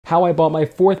how I bought my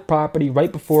fourth property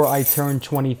right before I turned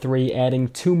 23, adding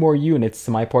 2 more units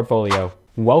to my portfolio.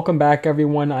 Welcome back,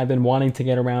 everyone. I've been wanting to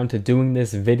get around to doing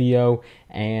this video,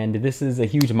 and this is a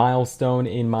huge milestone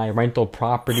in my rental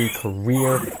property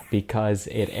career because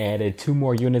it added 2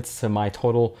 more units to my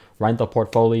total rental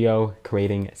portfolio,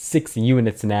 creating 6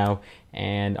 units now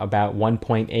and about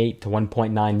 $1.8 to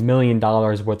 $1.9 million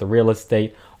worth of real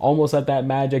estate. Almost at that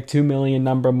magic 2 million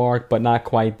number mark, but not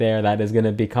quite there. That is going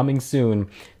to be coming soon.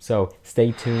 So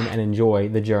stay tuned and enjoy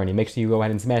the journey. Make sure you go ahead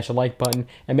and smash the like button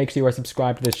and make sure you are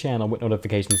subscribed to this channel with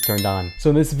notifications turned on. So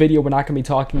in this video, we're not going to be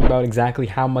talking about exactly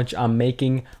how much I'm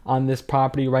making on this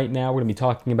property right now. We're going to be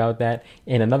talking about that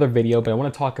in another video, but I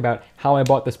want to talk about how I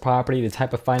bought this property, the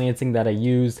type of financing that I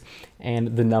used,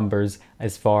 and the numbers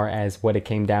as far as what it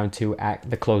came down to at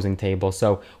the closing table.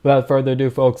 So without further ado,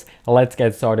 folks, let's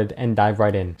get started and dive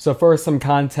right in. So first, some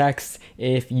context.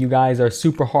 If you guys are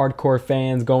super hardcore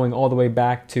fans going all the way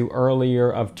back to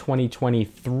earlier of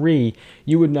 2023,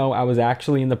 you would know I was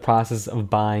actually in the process of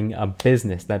buying a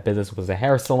business. That business was a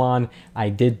hair salon. I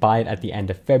did buy it at the end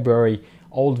of February.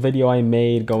 Old video I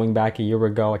made going back a year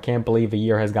ago. I can't believe a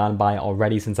year has gone by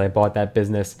already since I bought that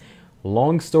business.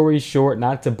 Long story short,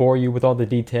 not to bore you with all the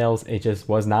details, it just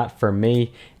was not for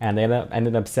me, and they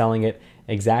ended up selling it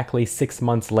exactly 6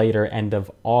 months later, end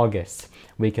of August.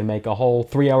 We can make a whole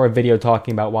 3-hour video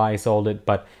talking about why I sold it,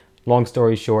 but long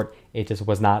story short, it just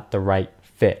was not the right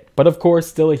fit. But of course,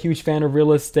 still a huge fan of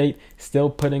real estate,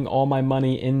 still putting all my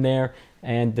money in there.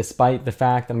 And despite the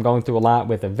fact I'm going through a lot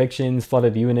with evictions,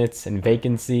 flooded units, and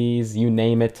vacancies, you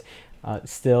name it,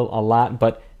 still a lot.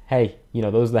 But hey, you know,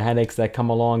 those are the headaches that come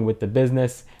along with the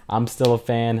business. I'm still a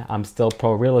fan. I'm still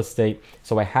pro real estate.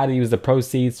 So I had to use the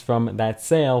proceeds from that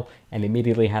sale and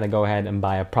immediately had to go ahead and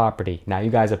buy a property. Now, you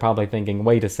guys are probably thinking,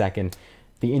 wait a second,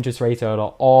 the interest rates are at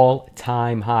an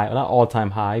all-time high. Well, not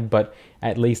all-time high, but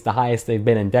at least the highest they've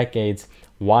been in decades.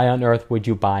 Why on earth would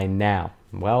you buy now?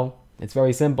 Well, it's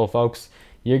very simple, folks.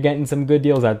 You're getting some good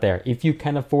deals out there. If you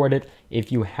can afford it,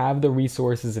 if you have the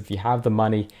resources, if you have the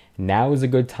money, now is a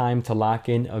good time to lock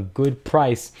in a good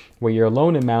price where your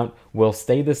loan amount will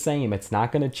stay the same. It's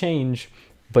not going to change,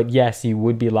 but yes, you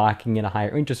would be locking in a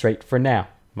higher interest rate for now.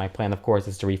 My plan, of course,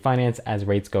 is to refinance as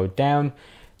rates go down.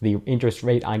 The interest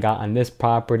rate I got on this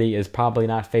property is probably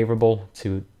not favorable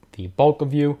to the bulk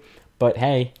of you, but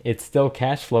hey, it still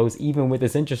cash flows even with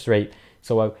this interest rate.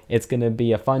 So it's going to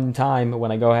be a fun time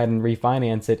when I go ahead and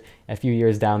refinance it a few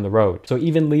years down the road. So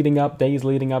even days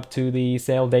leading up to the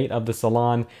sale date of the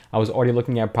salon, I was already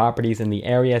looking at properties in the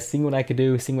area, seeing what I could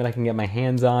do, seeing what I can get my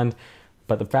hands on.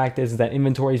 But the fact is that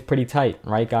inventory is pretty tight,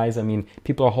 right, guys? I mean,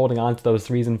 people are holding on to those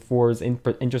 3s and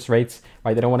 4s interest rates,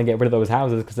 right? They don't want to get rid of those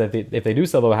houses because if they do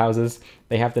sell those houses,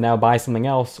 they have to now buy something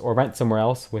else or rent somewhere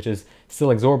else, which is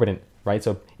still exorbitant, right?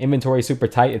 So inventory is super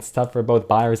tight. It's tough for both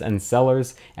buyers and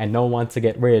sellers, and no one wants to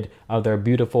get rid of their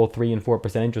beautiful 3 and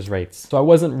 4% interest rates. So I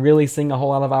wasn't really seeing a whole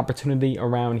lot of opportunity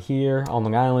around here on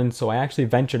Long Island. So I actually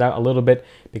ventured out a little bit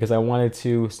because I wanted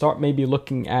to start maybe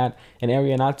looking at an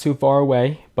area not too far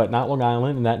away, but not Long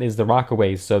Island, and that is the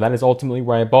Rockaways. So that is ultimately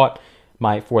where I bought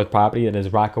my 4th property. That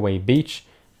is Rockaway Beach,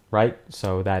 right?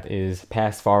 So that is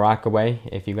past Far Rockaway.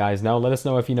 If you guys know, let us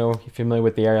know if you're familiar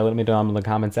with the area. Let me know in the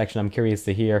comment section. I'm curious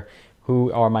to hear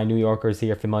who are my New Yorkers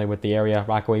here familiar with the area.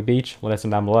 Rockaway Beach, let us know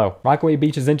down below. Rockaway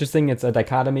Beach is interesting. It's a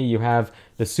dichotomy. You have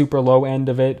the super low end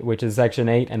of it, which is Section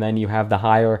 8, and then you have the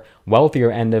higher,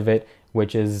 wealthier end of it,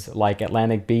 which is like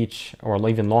Atlantic Beach or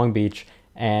even Long Beach.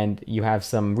 And you have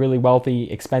some really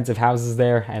wealthy, expensive houses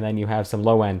there, and then you have some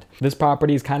low end. This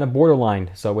property is kind of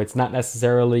borderline, so it's not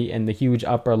necessarily in the huge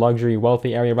upper luxury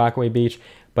wealthy area of Rockaway Beach,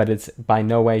 but it's by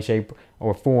no way, shape,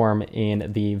 or form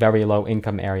in the very low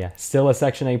income area. Still a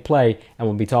Section 8 play, and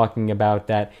we'll be talking about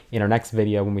that in our next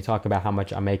video when we talk about how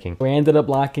much I'm making. We ended up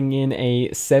locking in a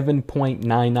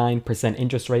 7.99%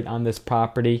 interest rate on this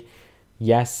property.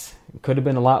 Yes, it could have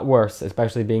been a lot worse,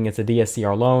 especially being it's a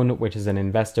DSCR loan, which is an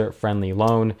investor-friendly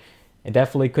loan. It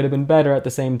definitely could have been better at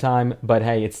the same time, but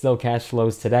hey, it still cash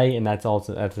flows today, and that's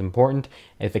important.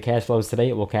 If it cash flows today,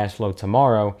 it will cash flow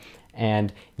tomorrow,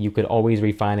 and you could always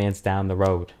refinance down the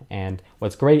road. And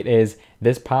what's great is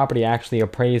this property actually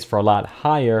appraised for a lot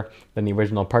higher than the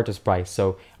original purchase price.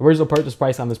 So original purchase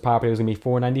price on this property was gonna be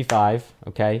 $495,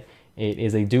 okay? It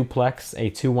is a duplex, a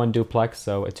 2-1 duplex,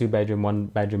 so a 2-bedroom,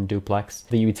 1-bedroom duplex.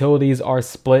 The utilities are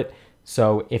split,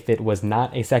 so if it was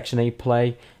not a Section 8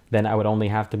 play, then I would only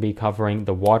have to be covering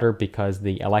the water because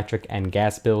the electric and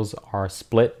gas bills are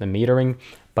split, the metering.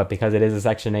 But because it is a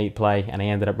Section 8 play and I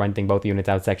ended up renting both units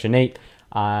out Section 8,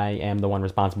 I am the one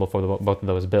responsible for both of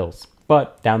those bills.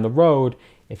 But down the road,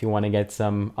 if you want to get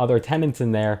some other tenants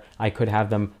in there, I could have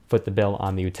them foot the bill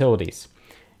on the utilities.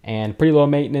 And pretty low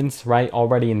maintenance, right?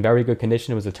 Already in very good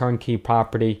condition. It was a turnkey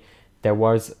property. There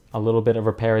was a little bit of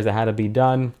repairs that had to be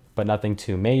done, but nothing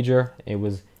too major. It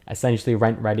was essentially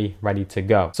rent ready, ready to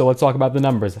go. So let's talk about the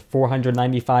numbers.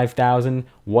 $495,000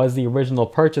 was the original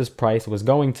purchase price, was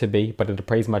going to be, but it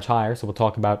appraised much higher. So we'll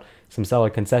talk about some seller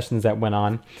concessions that went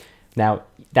on. Now,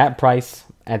 that price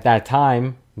at that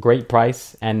time, great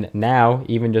price, and now,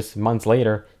 even just months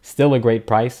later, still a great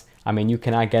price. I mean, you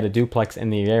cannot get a duplex in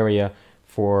the area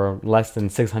for less than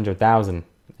 $600,000.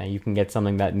 And you can get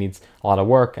something that needs a lot of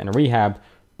work and a rehab,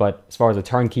 but as far as a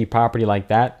turnkey property like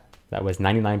that was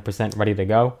 99% ready to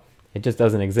go, it just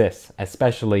doesn't exist,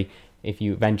 especially if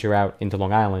you venture out into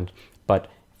Long Island. But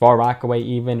Far Rockaway,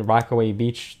 even Rockaway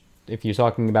Beach, if you're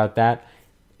talking about that,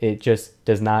 it just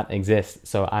does not exist.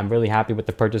 So I'm really happy with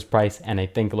the purchase price, and I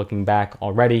think looking back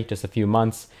already, just a few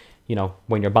months, you know,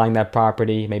 when you're buying that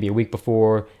property, maybe a week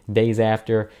before, days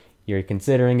after, you're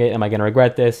considering it, am I going to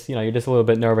regret this? You know, you're just a little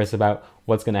bit nervous about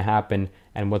what's going to happen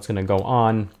and what's going to go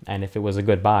on, and if it was a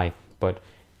good buy. But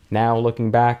now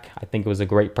looking back, I think it was a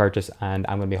great purchase, and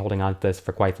I'm going to be holding on to this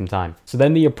for quite some time. So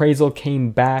then the appraisal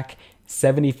came back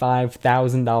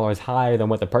 $75,000 higher than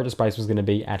what the purchase price was going to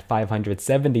be at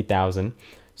 $570,000.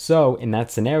 So in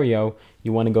that scenario,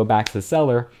 you want to go back to the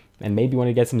seller and maybe you want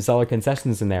to get some seller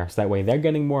concessions in there. So that way they're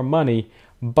getting more money,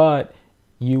 but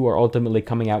you are ultimately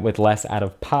coming out with less out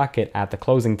of pocket at the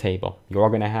closing table. You're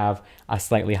going to have a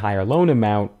slightly higher loan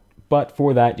amount, but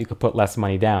for that, you could put less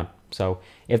money down. So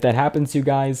if that happens to you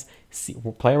guys,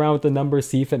 play around with the numbers,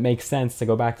 see if it makes sense to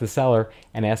go back to the seller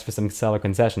and ask for some seller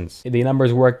concessions. The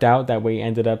numbers worked out that we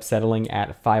ended up settling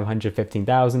at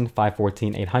 $515,000,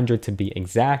 $514,800 to be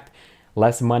exact.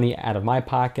 Less money out of my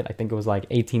pocket. I think it was like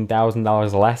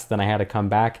 $18,000 less than I had to come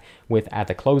back with at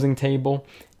the closing table.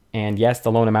 And yes,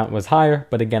 the loan amount was higher,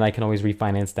 but again, I can always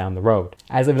refinance down the road.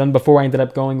 As I've done before, I ended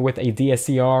up going with a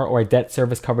DSCR, or a debt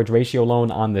service coverage ratio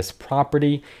loan on this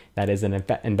property. That is an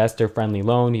investor-friendly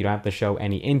loan. You don't have to show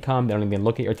any income. They don't even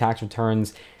look at your tax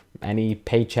returns, any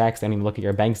paychecks. They don't even look at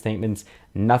your bank statements,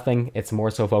 nothing. It's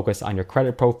more so focused on your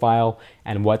credit profile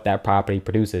and what that property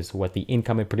produces, what the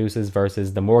income it produces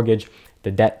versus the mortgage,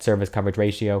 the debt service coverage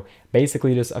ratio.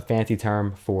 Basically just a fancy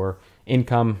term for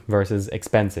income versus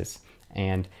expenses.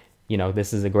 And you know,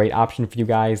 this is a great option for you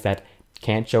guys that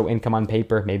can't show income on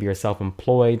paper. Maybe you're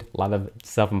self-employed. A lot of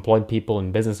self-employed people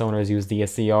and business owners use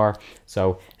DSCR.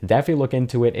 So definitely look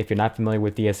into it. If you're not familiar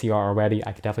with DSCR already,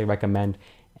 I could definitely recommend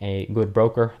a good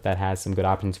broker that has some good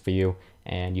options for you,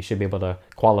 and you should be able to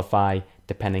qualify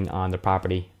depending on the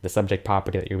property, the subject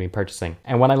property that you're going to be purchasing.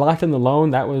 And when I locked in the loan,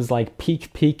 that was like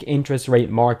peak interest rate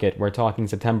market. We're talking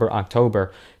September,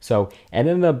 October. So it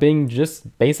ended up being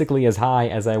just basically as high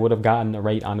as I would have gotten a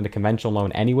rate on the conventional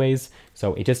loan anyways.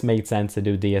 So it just made sense to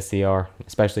do DSCR,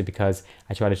 especially because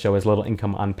I try to show as little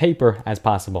income on paper as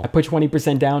possible. I put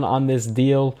 20% down on this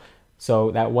deal.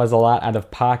 So that was a lot out of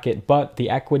pocket, but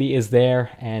the equity is there,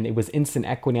 and it was instant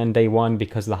equity on day one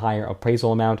because of the higher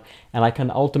appraisal amount. And I can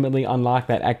ultimately unlock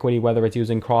that equity, whether it's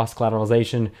using cross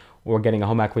collateralization or getting a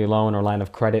home equity loan or line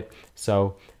of credit.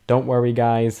 So don't worry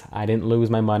guys, I didn't lose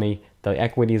my money. The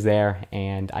equity is there,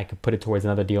 and I could put it towards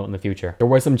another deal in the future. There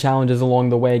were some challenges along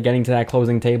the way getting to that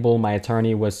closing table. My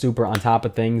attorney was super on top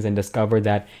of things and discovered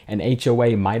that an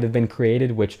HOA might have been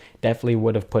created, which definitely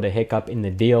would have put a hiccup in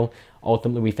the deal.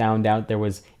 Ultimately, we found out there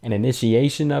was an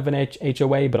initiation of an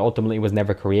HOA, but ultimately it was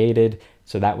never created.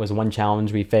 So that was one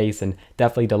challenge we faced and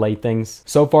definitely delayed things.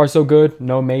 So far, so good.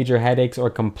 No major headaches or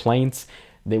complaints.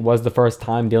 It was the first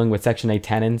time dealing with Section 8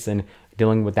 tenants and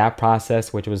dealing with that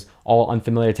process, which was all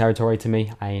unfamiliar territory to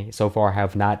me. I so far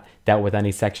have not dealt with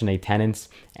any Section 8 tenants.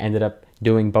 Ended up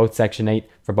doing both Section 8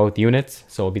 for both units,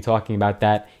 so we'll be talking about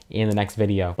that in the next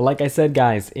video. But like I said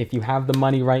guys, if you have the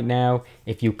money right now,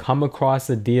 if you come across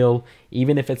a deal,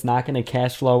 even if it's not going to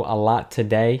cash flow a lot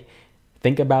today,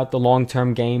 think about the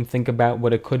long-term game. Think about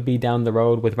what it could be down the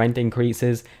road with rent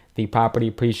increases, the property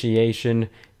appreciation,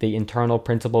 the internal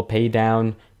principal pay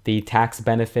down, the tax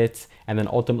benefits, and then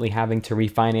ultimately having to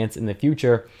refinance in the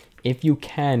future. If you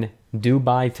can, do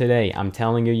buy today. I'm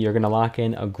telling you, you're going to lock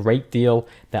in a great deal.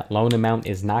 That loan amount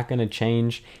is not going to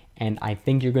change, and I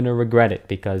think you're going to regret it,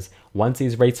 because once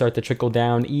these rates start to trickle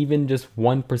down, even just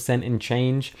 1% in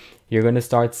change, you're going to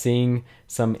start seeing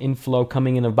some inflow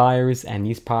coming in of buyers, and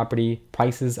these property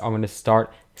prices are going to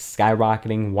start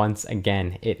skyrocketing once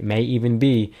again. It may even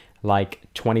be like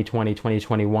 2020,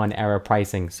 2021 era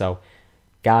pricing. So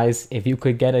guys, if you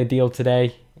could get a deal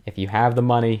today, if you have the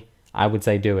money, I would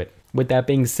say do it. With that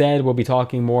being said, we'll be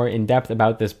talking more in depth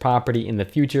about this property in the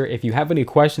future. If you have any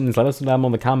questions, let us know down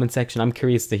in the comment section. I'm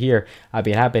curious to hear. I'd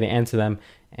be happy to answer them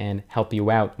and help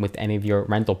you out with any of your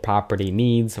rental property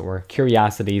needs or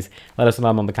curiosities. Let us know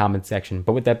down in the comment section.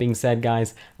 But with that being said,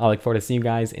 guys, I look forward to seeing you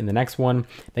guys in the next one.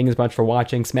 Thank you so much for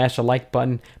watching. Smash the like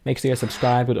button. Make sure you're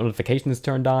subscribed with notifications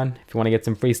turned on. If you want to get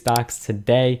some free stocks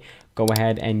today, go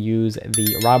ahead and use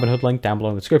the Robinhood link down below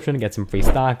in the description to get some free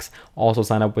stocks. Also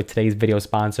sign up with today's video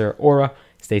sponsor, Aura.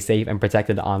 Stay safe and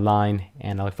protected online,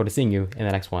 and I look forward to seeing you in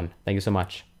the next one. Thank you so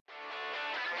much.